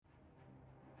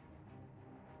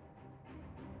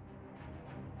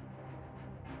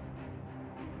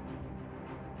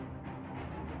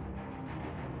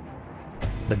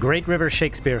The Great River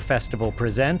Shakespeare Festival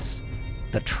presents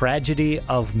The Tragedy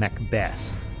of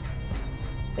Macbeth,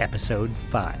 Episode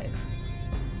 5.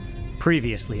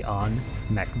 Previously on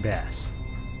Macbeth.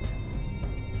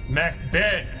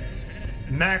 Macbeth!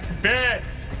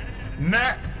 Macbeth!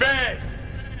 Macbeth!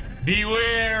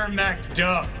 Beware,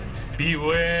 Macduff!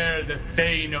 Beware the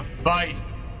Thane of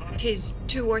Fife! 'Tis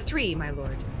 2 or 3, my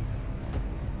lord.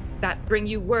 That bring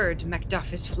you word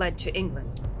Macduff is fled to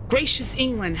England. Gracious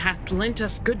England hath lent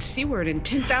us good seaward and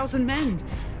 10,000 men.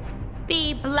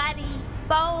 Be bloody,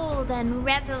 bold, and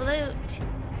resolute.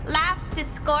 Laugh to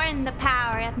scorn the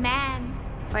power of man,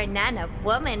 for none of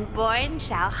woman born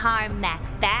shall harm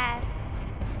Macbeth.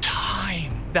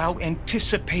 Time, thou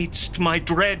anticipatest my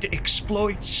dread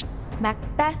exploits.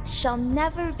 Macbeth shall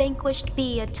never vanquished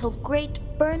be until great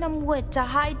Birnam Wood to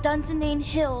high Dunsinane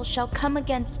Hill shall come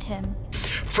against him.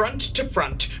 Front to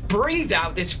front, bring thou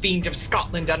this fiend of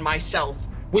Scotland and myself.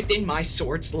 Within my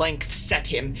sword's length set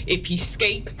him. If he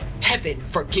scape, heaven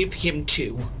forgive him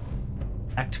too.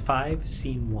 Act 5,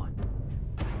 Scene 1.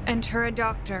 Enter a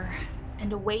doctor.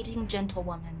 And a waiting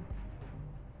gentlewoman.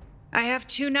 I have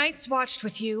 2 nights watched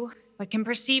with you, but can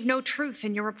perceive no truth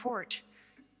in your report.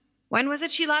 When was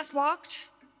it she last walked?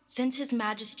 Since his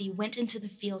majesty went into the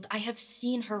field, I have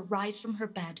seen her rise from her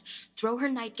bed, throw her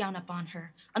nightgown upon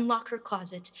her, unlock her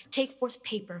closet, take forth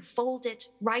paper, fold it,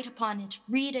 write upon it,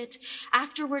 read it,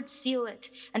 afterwards seal it,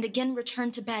 and again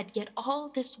return to bed, yet all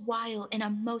this while in a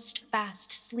most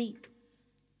fast sleep.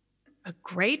 A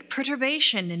great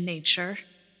perturbation in nature,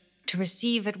 to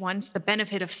receive at once the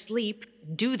benefit of sleep,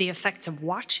 do the effects of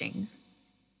watching.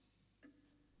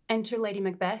 Enter Lady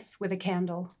Macbeth with a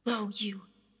candle. Lo, you,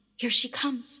 here she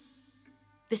comes.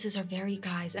 This is her very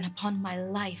guise, and upon my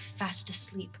life fast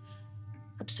asleep.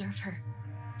 Observe her.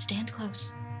 Stand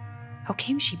close. How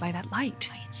came she by that light?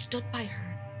 I had stood by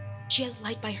her. She has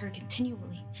light by her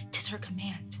continually. 'Tis her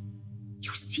command.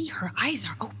 You see her eyes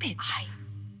are open. Aye,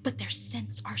 but their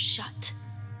scents are shut.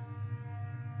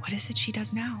 What is it she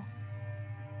does now?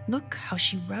 Look how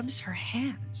she rubs her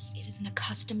hands. It is an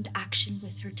accustomed action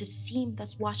with her to seem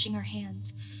thus washing her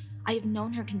hands. I have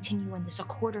known her continue in this a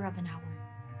quarter of an hour.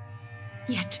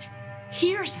 Yet,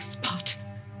 here's a spot.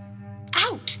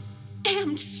 Out!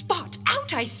 Damned spot!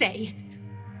 Out, I say!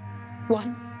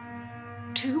 1,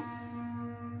 2.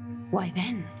 Why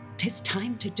then, 'tis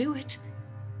time to do it.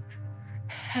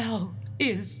 Hell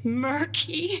is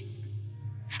murky.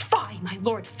 Fie, my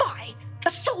lord, fie!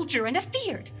 A soldier and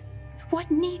afeard!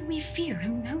 What need we fear,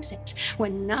 who knows it,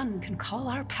 when none can call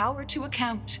our power to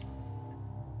account?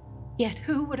 Yet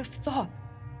who would have thought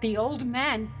the old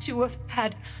man to have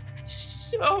had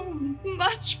so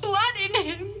much blood in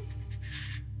him?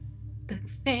 The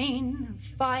Thane of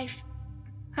Fife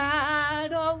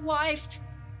had a wife.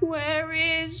 Where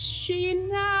is she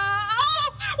now?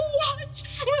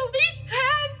 What? Will these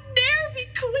hands ne'er be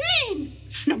clean?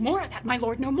 No more of that, my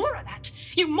lord, no more of that.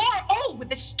 You mar all with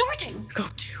this starting.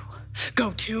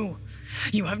 Go to.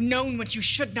 You have known what you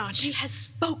should not. She has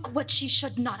spoke what she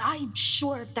should not. I am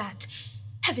sure of that.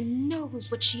 Heaven knows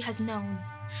what she has known.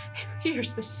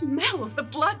 Here's the smell of the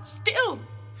blood still.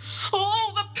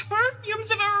 All the perfumes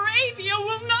of Arabia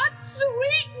will not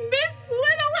sweeten this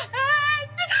little hand.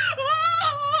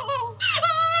 Oh!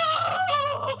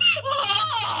 Oh!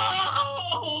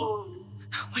 Oh!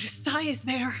 What a sigh is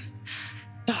there?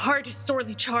 The heart is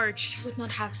sorely charged. I would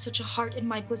not have such a heart in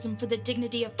my bosom for the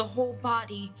dignity of the whole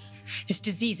body. This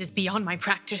disease is beyond my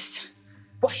practice.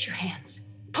 Wash your hands.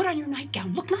 Put on your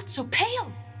nightgown. Look not so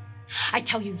pale. I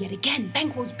tell you yet again,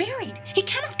 Banquo's buried. He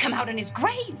cannot come out in his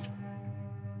grave.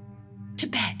 To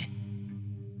bed.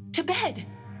 To bed.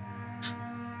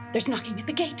 There's knocking at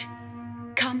the gate.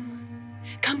 Come.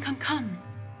 Come, come, come.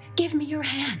 Give me your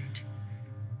hand.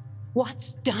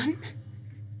 What's done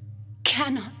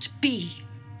cannot be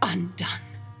undone.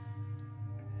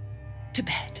 To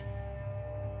bed.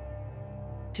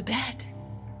 To bed.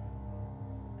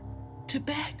 To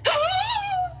bed.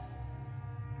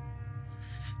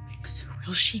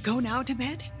 Will she go now to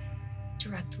bed?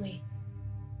 Directly.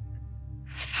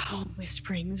 Foul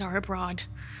whisperings are abroad.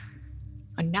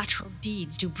 Unnatural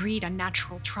deeds do breed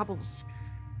unnatural troubles.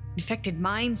 Infected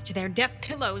minds to their deaf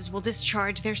pillows will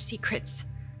discharge their secrets.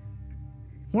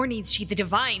 More needs she the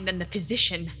divine than the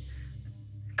physician.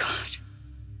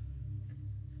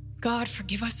 God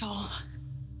forgive us all.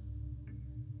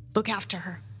 Look after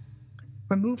her.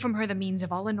 Remove from her the means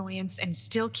of all annoyance and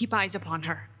still keep eyes upon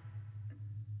her.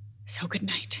 So good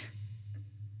night.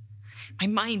 My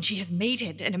mind she has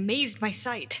mated and amazed my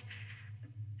sight.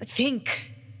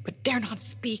 Think, but dare not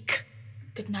speak.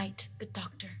 Good night, good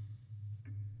doctor.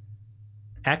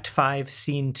 Act 5,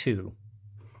 Scene 2.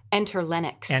 Enter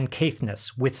Lennox. And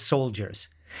Caithness with soldiers.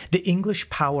 The English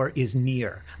power is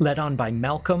near, led on by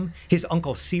Malcolm, his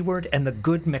uncle Seward, and the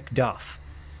good Macduff.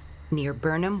 Near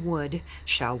Birnam Wood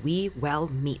shall we well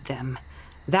meet them.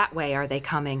 That way are they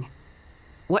coming.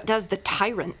 What does the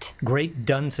tyrant? Great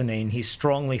Dunsinane he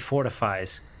strongly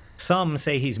fortifies. Some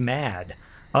say he's mad.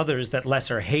 Others that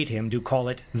lesser hate him do call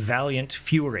it valiant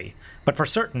fury. But for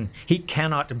certain, he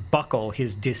cannot buckle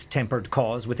his distempered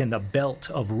cause within the belt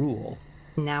of rule.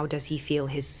 Now does he feel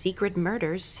his secret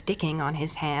murders sticking on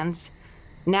his hands?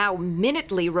 Now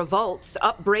minutely revolts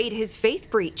upbraid his faith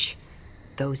breach.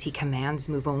 Those he commands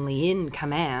move only in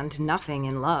command, nothing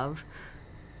in love.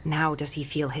 Now does he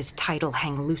feel his title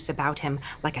hang loose about him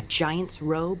like a giant's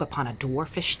robe upon a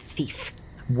dwarfish thief.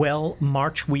 Well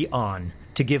march we on,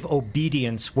 to give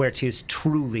obedience where 'tis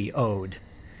truly owed.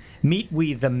 Meet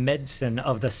we the medicine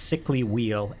of the sickly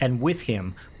weal, and with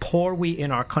him pour we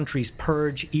in our country's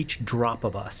purge each drop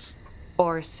of us.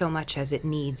 Or so much as it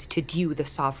needs to dew the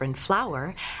sovereign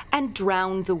flower and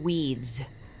drown the weeds.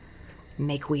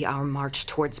 Make we our march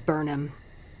towards Birnam.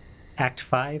 Act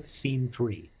 5, Scene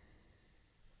 3.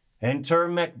 Enter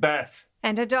Macbeth.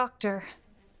 And a doctor.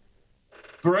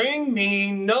 Bring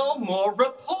me no more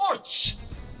reports.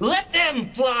 Let them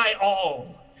fly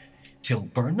all. Till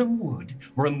Birnam Wood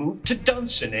removed to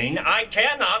Dunsinane, I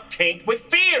cannot taint with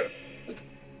fear.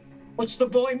 What's the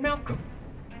boy Malcolm?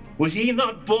 Was he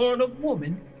not born of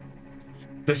woman?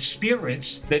 The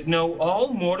spirits that know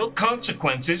all mortal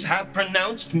consequences have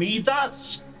pronounced me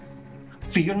thus.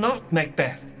 Fear not,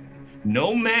 Macbeth.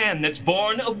 No man that's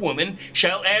born of woman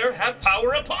shall e'er have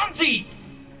power upon thee.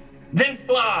 Then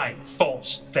fly,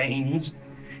 false thanes,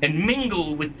 and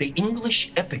mingle with the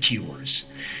English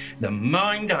epicures. The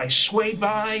mind I sway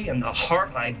by and the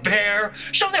heart I bear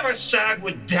shall never sag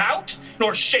with doubt,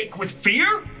 nor shake with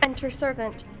fear. Enter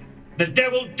servant. The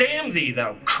devil damn thee,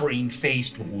 thou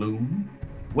cream-faced loon.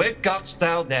 Where got'st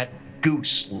thou that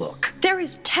goose look? There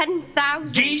is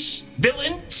 10,000. Geese,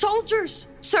 villain? Soldiers,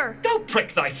 sir. Go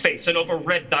prick thy face and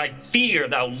overread thy fear,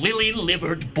 thou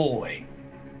lily-livered boy.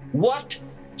 What?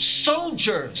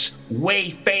 Soldiers,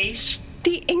 whey-face?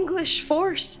 The English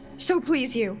force, so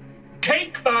please you.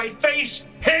 Take thy face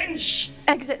hence!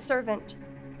 Exit servant.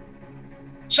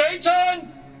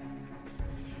 Satan!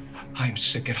 I am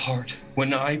sick at heart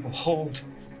when I behold.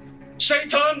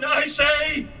 Satan, I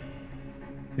say!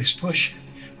 This push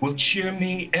will cheer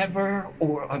me ever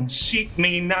or unseat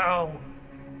me now.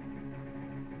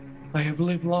 I have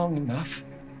lived long enough.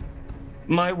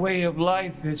 My way of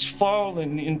life has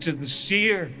fallen into the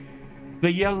sear,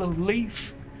 the yellow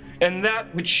leaf, and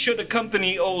that which should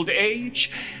accompany old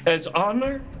age as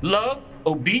honor, love,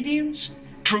 obedience,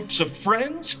 troops of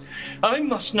friends, I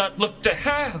must not look to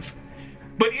have,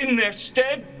 but in their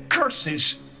stead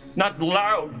curses, not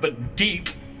loud but deep,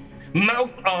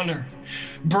 mouth honor,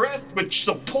 breath which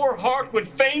the poor heart would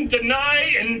fain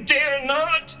deny and dare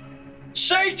not.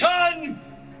 Satan!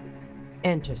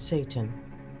 Enter Satan.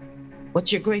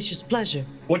 What's your gracious pleasure?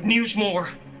 What news more?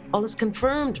 All is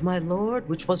confirmed, my lord,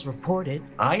 which was reported.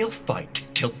 I'll fight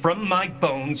till from my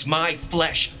bones my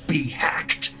flesh be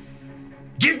hacked.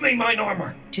 Give me mine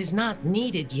armor. 'Tis not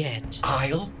needed yet.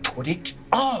 I'll put it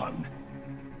on.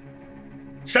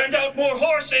 Send out more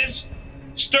horses.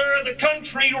 Stir the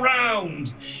country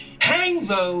round. Hang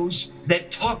those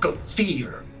that talk of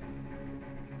fear.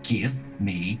 Give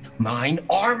me mine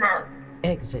armor.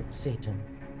 Exit, Satan.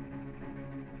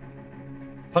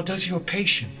 How does your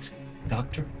patient,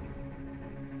 doctor?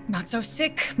 Not so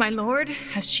sick, my lord,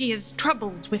 as she is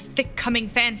troubled with thick-coming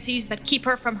fancies that keep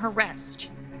her from her rest.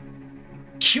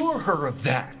 Cure her of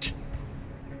that.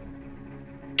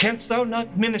 Canst thou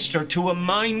not minister to a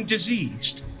mind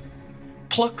diseased?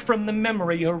 Pluck from the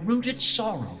memory a rooted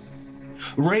sorrow.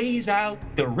 Raise out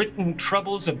the written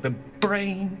troubles of the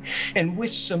brain, and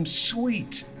with some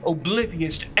sweet,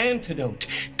 oblivious antidote,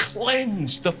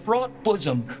 cleanse the fraught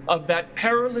bosom of that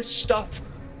perilous stuff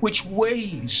which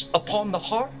weighs upon the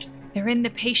heart. Therein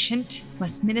the patient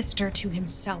must minister to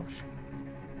himself.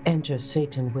 Enter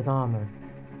Satan with armor.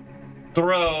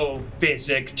 Throw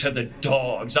physic to the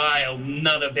dogs, I'll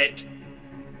none of it.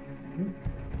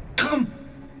 Come,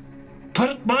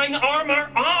 put mine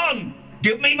armor on!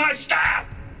 Give me my staff!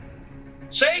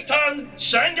 Satan,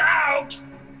 send out!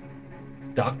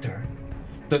 Doctor,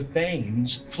 the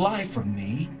thanes fly from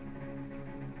me.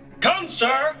 Come,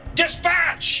 sir,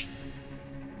 dispatch!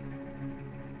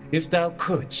 If thou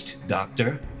couldst,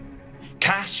 doctor,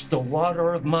 cast the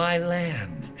water of my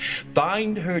land,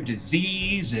 find her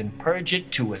disease and purge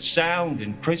it to a sound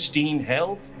and pristine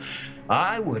health,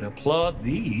 I would applaud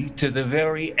thee to the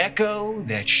very echo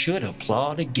that should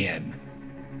applaud again.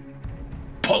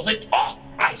 Pull it off,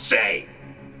 I say!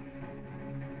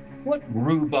 What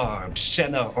rhubarb,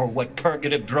 senna, or what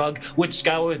purgative drug would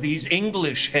scour these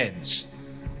English heads?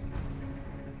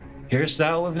 Hearest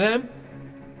thou of them?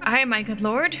 Aye, my good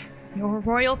lord. Your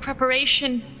royal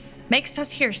preparation makes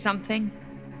us hear something.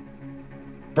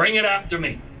 Bring it after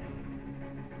me.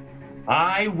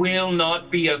 I will not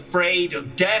be afraid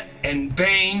of death and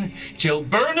bane till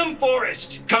Burnham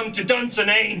Forest come to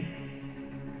Dunsinane.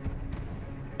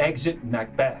 Exit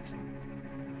Macbeth.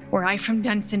 Were I from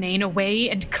Dunsinane away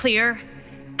and clear,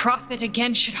 profit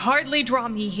again should hardly draw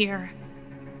me here.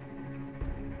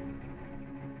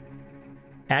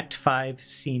 Act 5,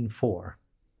 Scene 4.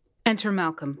 Enter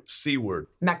Malcolm. Seaward.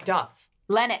 Macduff.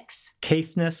 Lennox.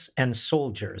 Caithness and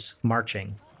soldiers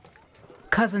marching.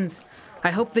 Cousins,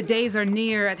 I hope the days are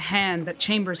near at hand that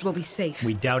Chambers will be safe.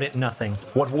 We doubt it nothing.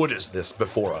 What wood is this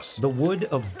before us? The wood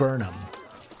of Burnham.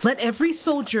 Let every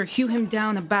soldier hew him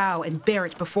down a bough and bear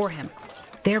it before him.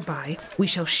 Thereby we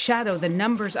shall shadow the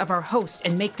numbers of our host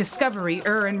and make discovery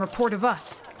in report of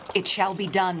us. It shall be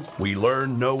done. We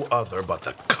learn no other but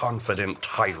the confident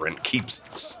tyrant keeps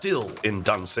still in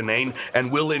Dunsinane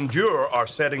and will endure our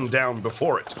setting down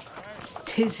before it.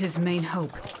 'Tis his main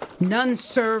hope. None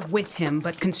serve with him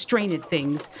but constrained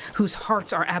things, whose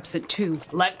hearts are absent too.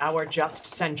 Let our just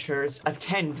censures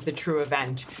attend the true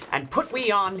event, and put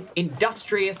we on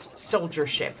industrious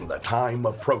soldiership. The time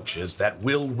approaches that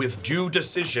will with due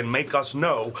decision make us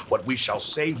know what we shall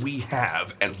say we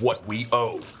have and what we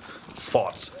owe.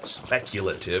 Thoughts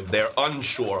speculative, their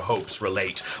unsure hopes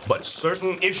relate, but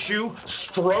certain issue,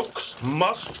 strokes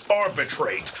must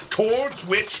arbitrate, towards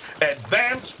which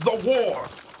advance the war.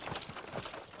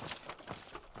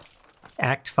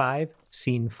 Act 5,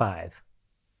 Scene 5.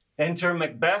 Enter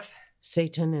Macbeth.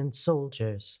 Satan and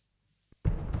soldiers.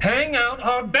 Hang out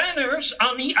our banners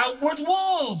on the outward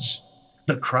walls.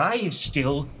 The cry is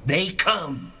still, they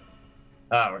come.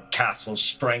 Our castle's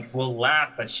strength will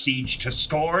laugh a siege to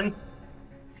scorn.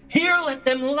 Here let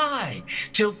them lie,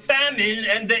 till famine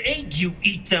and the ague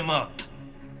eat them up.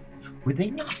 Were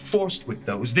they not forced with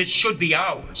those that should be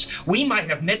ours, we might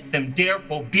have met them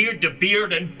dareful beard to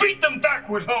beard and beat them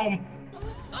backward home.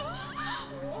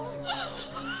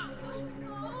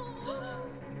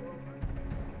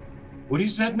 What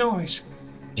is that noise?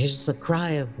 It is the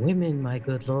cry of women, my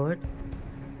good lord.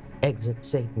 Exit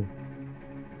Satan.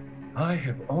 I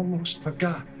have almost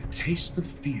forgot the taste of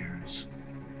fears.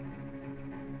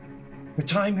 The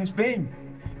time has been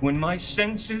when my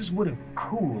senses would have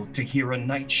cooled to hear a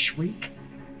night shriek,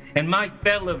 and my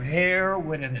fell of hair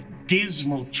would at a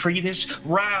dismal treatise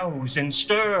rouse and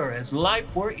stir as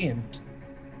life were in't.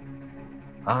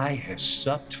 I have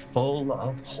supped full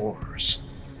of horrors.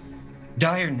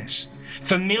 Direness,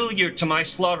 familiar to my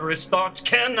slaughterous thoughts,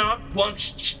 cannot once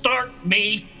start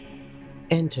me.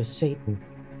 Enter Satan.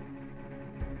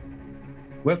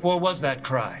 Wherefore was that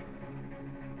cry?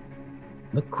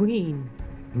 The queen,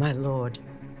 my lord,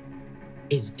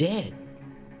 is dead.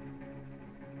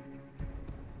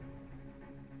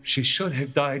 She should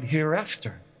have died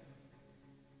hereafter.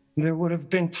 There would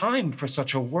have been time for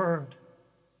such a word.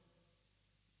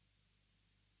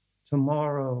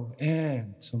 Tomorrow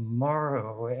and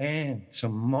tomorrow and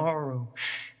tomorrow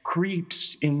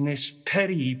creeps in this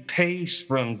petty pace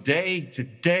from day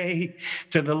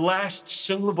to the last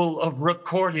syllable of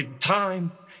recorded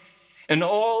time. And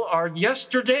all our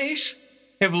yesterdays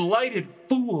have lighted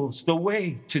fools the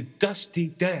way to dusty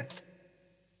death.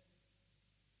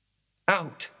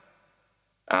 Out,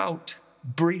 out,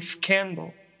 brief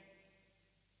candle.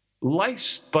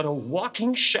 Life's but a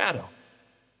walking shadow.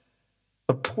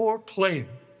 A poor player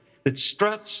that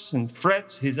struts and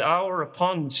frets his hour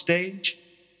upon the stage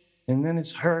and then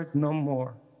is heard no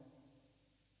more.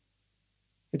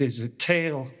 It is a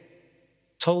tale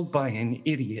told by an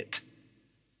idiot,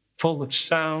 full of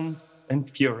sound and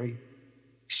fury,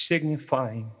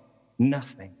 signifying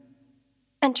nothing.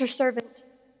 Enter servant.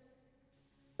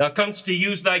 Thou comest to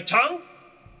use thy tongue?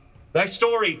 Thy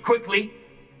story, quickly.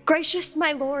 Gracious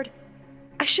my lord,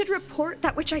 I should report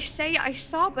that which I say I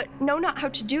saw, but know not how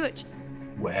to do it.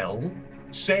 Well,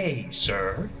 say,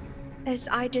 sir. As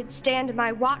I did stand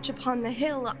my watch upon the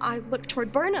hill, I looked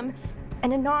toward Burnham,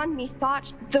 and anon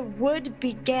methought the wood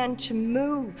began to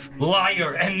move.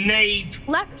 Liar and knave!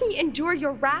 Let me endure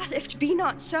your wrath if it be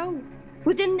not so.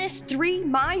 Within this 3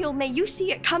 mile may you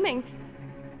see it coming.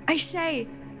 I say,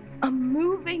 a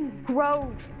moving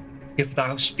grove. If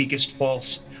thou speakest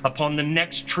false, upon the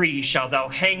next tree shalt thou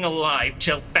hang alive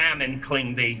till famine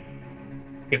cling thee.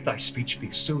 If thy speech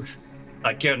be sooth,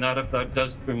 I care not if thou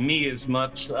dost for me as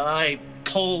much. I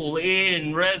pull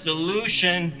in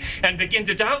resolution and begin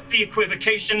to doubt the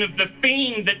equivocation of the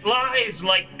fiend that lies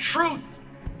like truth.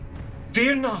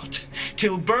 Fear not,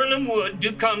 till Birnam Wood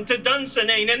do come to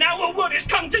Dunsinane, and our wood is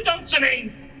come to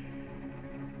Dunsinane.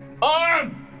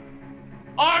 Arm!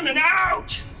 Arm and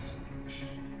out!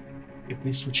 If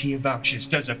this which he avouches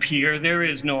does appear, there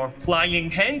is nor flying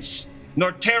hence,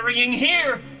 nor tarrying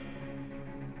here.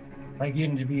 I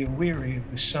begin to be aweary of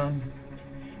the sun,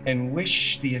 and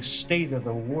wish the estate of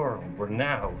the world were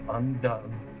now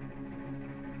undone.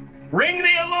 Ring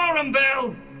the alarum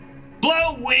bell!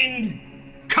 Blow wind!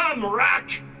 Come,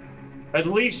 rack! At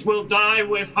least we'll die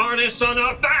with harness on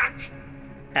our back!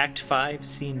 Act 5,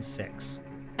 Scene 6.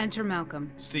 Enter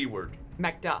Malcolm. Seaward.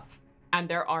 Macduff and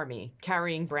their army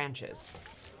carrying branches.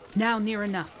 Now near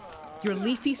enough. Your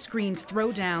leafy screens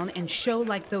throw down and show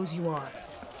like those you are.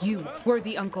 You,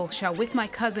 worthy uncle, shall with my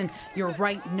cousin, your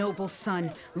right noble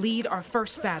son, lead our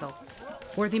first battle.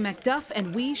 Worthy Macduff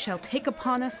and we shall take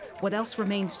upon us what else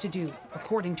remains to do,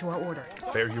 according to our order.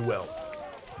 Fare you well.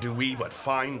 Do we but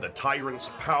find the tyrant's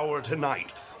power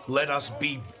tonight, let us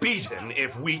be beaten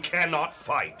if we cannot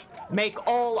fight. Make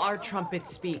all our trumpets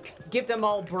speak. Give them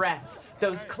all breath,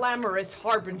 those clamorous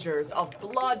harbingers of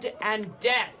blood and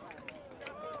death.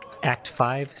 Act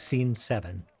 5, Scene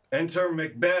 7. Enter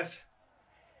Macbeth.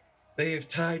 They have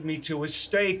tied me to a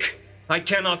stake. I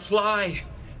cannot fly,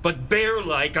 but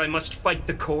bear-like I must fight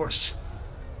the course.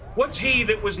 What's he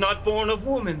that was not born of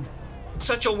woman?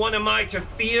 Such a one am I to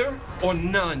fear, or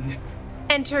none?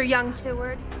 Enter, young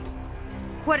Seward.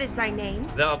 What is thy name?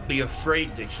 Thou'lt be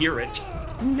afraid to hear it.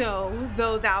 No,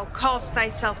 though thou call'st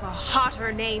thyself a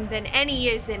hotter name than any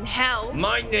is in hell.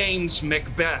 My name's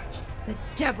Macbeth. The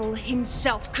devil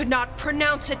himself could not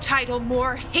pronounce a title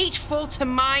more hateful to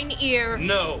mine ear.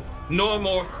 No, nor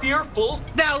more fearful.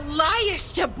 Thou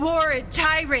liest, abhorred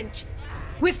tyrant!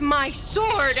 With my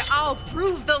sword I'll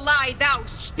prove the lie thou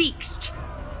speakst.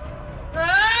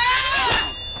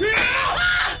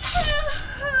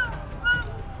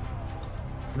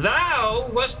 Thou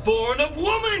wast born of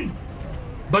woman!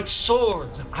 But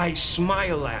swords I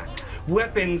smile at,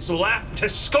 weapons laugh to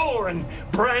scorn,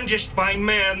 brandished by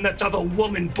man that's of a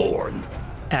woman born.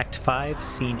 Act 5,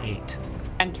 Scene 8.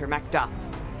 Enter Macduff.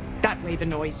 That way the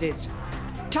noise is.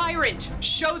 Tyrant,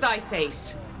 show thy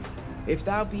face! If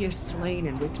thou beest slain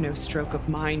and with no stroke of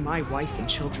mine, my wife and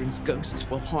children's ghosts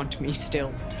will haunt me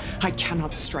still. I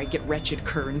cannot strike at wretched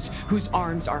kerns, whose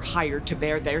arms are hired to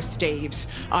bear their staves.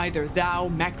 Either thou,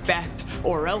 Macbeth,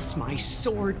 or else my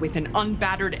sword with an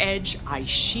unbattered edge I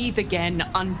sheathe again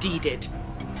undeeded.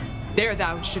 There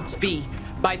thou shouldst be.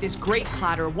 By this great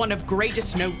clatter, one of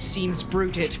greatest note seems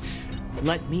bruited.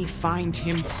 Let me find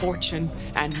him fortune,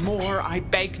 and more I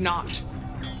beg not.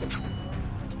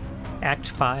 Act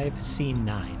 5, Scene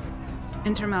 9.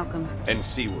 Enter Malcolm. And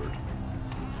seaward.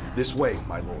 This way,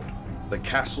 my lord. The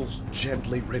castle's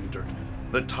gently rendered.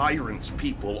 The tyrant's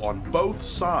people on both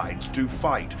sides do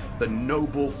fight. The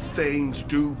noble thanes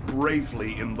do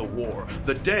bravely in the war.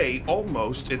 The day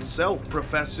almost itself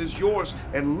professes yours,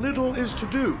 and little is to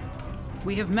do.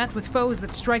 We have met with foes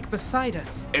that strike beside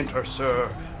us. Enter,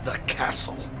 sir, the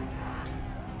castle.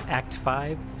 Act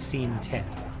 5, Scene 10.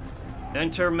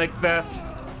 Enter Macbeth.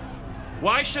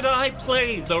 Why should I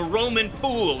play the Roman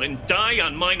fool and die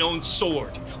on mine own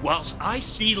sword, whilst I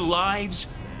see lives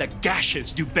that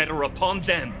gashes do better upon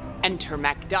them? Enter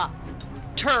Macduff.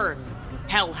 Turn,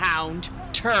 hellhound,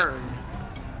 turn.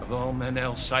 Of all men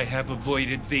else I have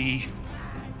avoided thee.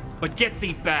 But get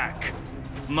thee back.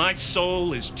 My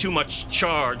soul is too much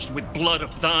charged with blood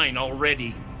of thine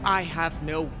already. I have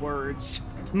no words.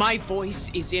 My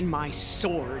voice is in my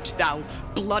sword, thou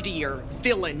bloodier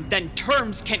villain than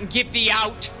terms can give thee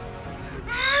out.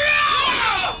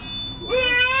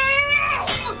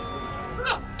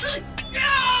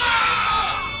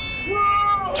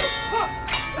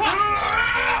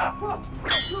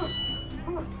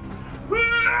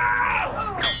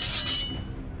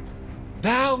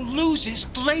 Thou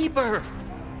losest labor.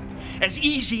 As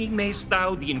easy mayst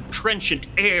thou the entrenchant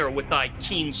air with thy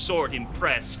keen sword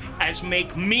impress, as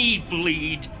make me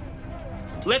bleed.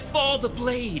 Let fall the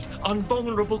blade on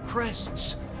vulnerable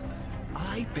crests.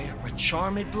 I bear a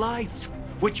charmed life,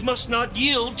 which must not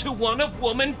yield to one of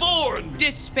woman born.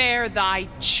 Despair thy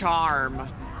charm,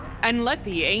 and let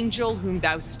the angel whom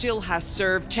thou still hast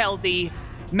served tell thee,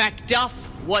 Macduff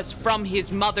was from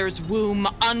his mother's womb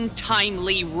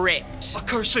untimely ripped.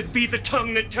 Accursed be the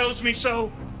tongue that tells me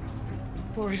so,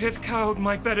 for it hath cowed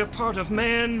my better part of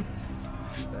man.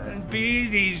 And be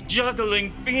these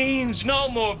juggling fiends no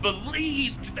more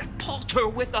believed that palter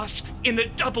with us in a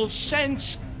double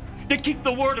sense, that keep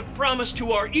the word of promise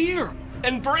to our ear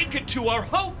and break it to our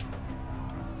hope.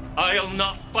 I'll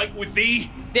not fight with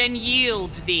thee. Then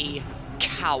yield thee,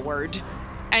 coward,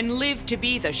 and live to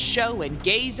be the show and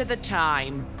gaze of the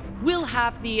time. We'll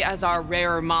have thee as our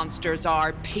rare monsters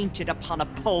are, painted upon a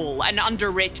pole, and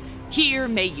under it, here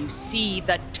may you see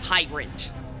the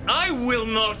tyrant. I will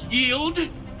not yield.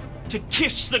 To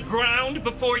kiss the ground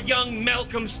before young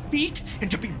Malcolm's feet,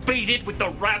 and to be baited with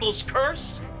the rabble's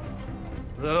curse?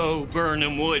 Though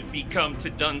Birnam Wood be come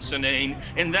to Dunsinane,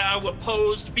 and thou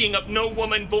opposed, being of no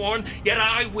woman born, yet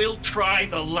I will try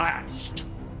the last.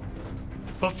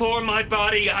 Before my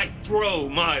body I throw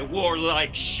my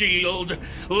warlike shield.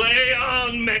 Lay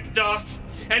on, Macduff,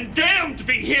 and damned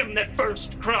be him that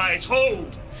first cries,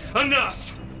 hold,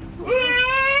 enough!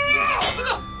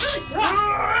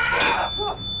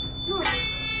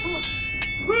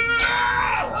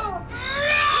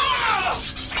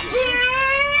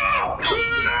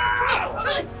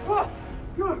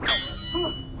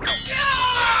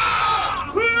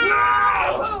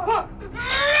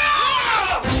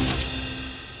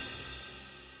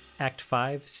 Act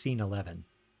 5, Scene 11.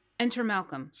 Enter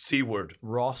Malcolm. Seaward.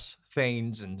 Ross,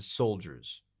 thanes, and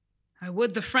soldiers. I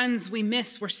would the friends we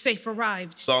miss were safe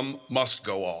arrived. Some must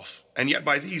go off, and yet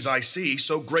by these I see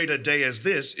so great a day as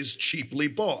this is cheaply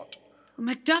bought.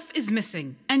 Macduff is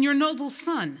missing, and your noble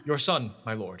son. Your son,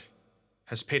 my lord,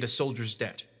 has paid a soldier's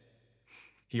debt.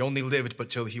 He only lived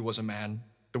but till he was a man,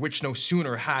 the which no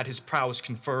sooner had his prowess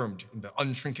confirmed in the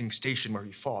unshrinking station where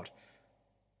he fought,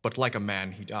 but like a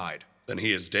man he died. Then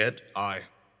he is dead? Aye,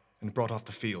 and brought off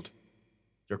the field.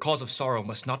 Your cause of sorrow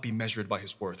must not be measured by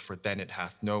his worth, for then it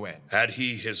hath no end. Had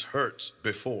he his hurts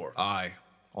before? Aye,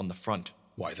 on the front.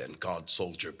 Why then God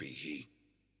soldier be he.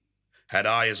 Had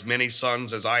I as many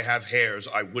sons as I have hairs,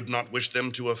 I would not wish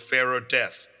them to a fairer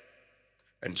death.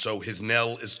 And so his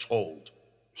knell is tolled.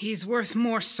 He's worth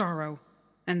more sorrow,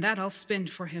 and that I'll spend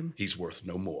for him. He's worth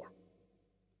no more.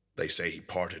 They say he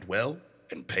parted well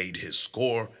and paid his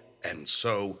score, and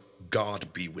so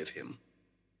God be with him.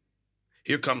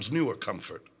 Here comes newer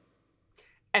comfort.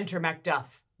 Enter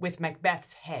Macduff with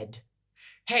Macbeth's head.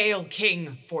 Hail,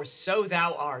 king, for so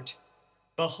thou art.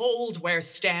 Behold where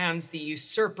stands the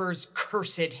usurper's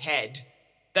cursed head.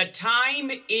 The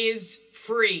time is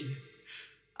free.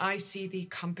 I see thee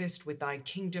compassed with thy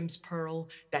kingdom's pearl,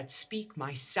 that speak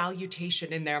my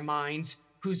salutation in their minds,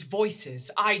 whose voices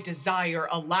I desire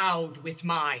aloud with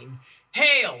mine.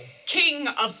 Hail, King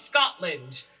of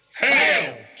Scotland!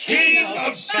 Hail, King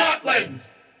of Scotland!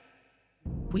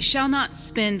 We shall not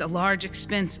spend a large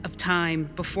expense of time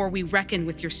before we reckon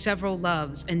with your several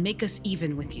loves and make us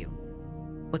even with you.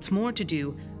 What's more to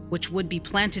do, which would be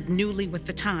planted newly with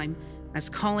the time, as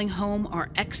calling home our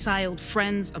exiled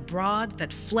friends abroad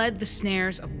that fled the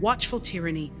snares of watchful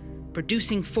tyranny,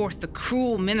 producing forth the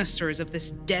cruel ministers of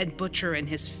this dead butcher and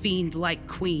his fiend-like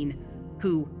queen,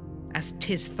 who, as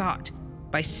 'tis thought,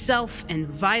 by self and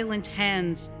violent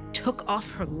hands took off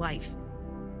her life.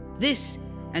 This,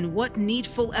 and what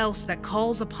needful else that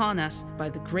calls upon us by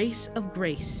the grace of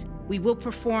grace, we will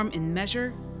perform in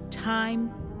measure,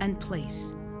 time, and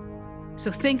place.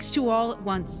 So thanks to all at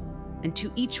once, and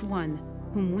to each one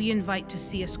whom we invite to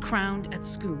see us crowned at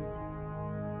Scone.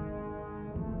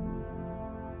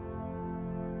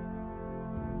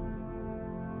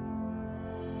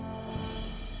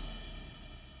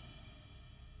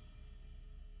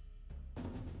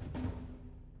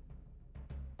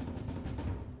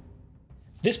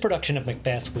 This production of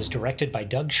Macbeth was directed by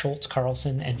Doug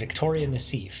Schultz-Carlson and Victoria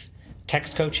Nassif,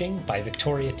 text coaching by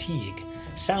Victoria Teague,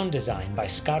 sound design by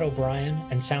Scott O'Brien,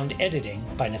 and sound editing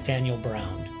by Nathaniel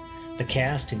Brown. The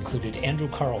cast included Andrew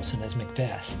Carlson as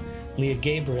Macbeth, Leah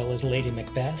Gabriel as Lady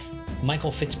Macbeth,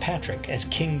 Michael Fitzpatrick as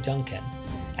King Duncan,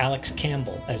 Alex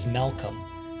Campbell as Malcolm,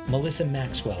 Melissa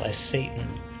Maxwell as Satan,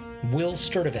 Will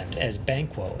Sturtevant as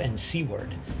Banquo and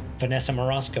Seaward, Vanessa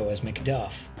Morosco as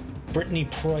Macduff, Brittany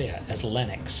Proya as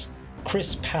Lennox,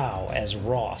 Chris Powell as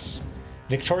Ross,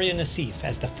 Victoria Nassif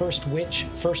as the first witch,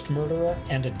 first murderer,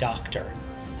 and a doctor,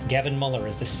 Gavin Muller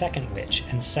as the second witch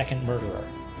and second murderer,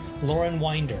 Lauren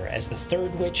Winder as the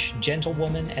third witch,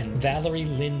 gentlewoman, and Valerie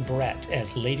Lynn Brett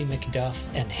as Lady Macduff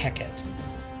and Hecate,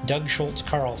 Doug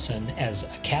Schultz-Carlson as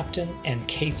a captain and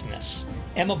Caithness,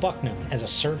 Emma Bucknam as a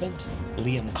servant,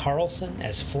 Liam Carlson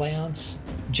as Fleance,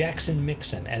 Jackson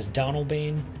Mixon as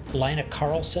Donalbain, Lina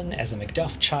Carlson as the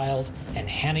Macduff child, and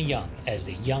Hannah Young as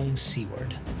the young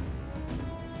Seaward.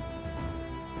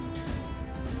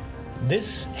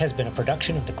 This has been a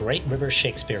production of the Great River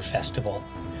Shakespeare Festival.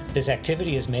 This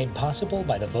activity is made possible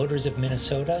by the voters of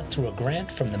Minnesota through a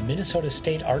grant from the Minnesota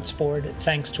State Arts Board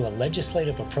thanks to a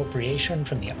legislative appropriation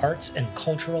from the Arts and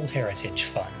Cultural Heritage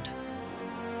Fund.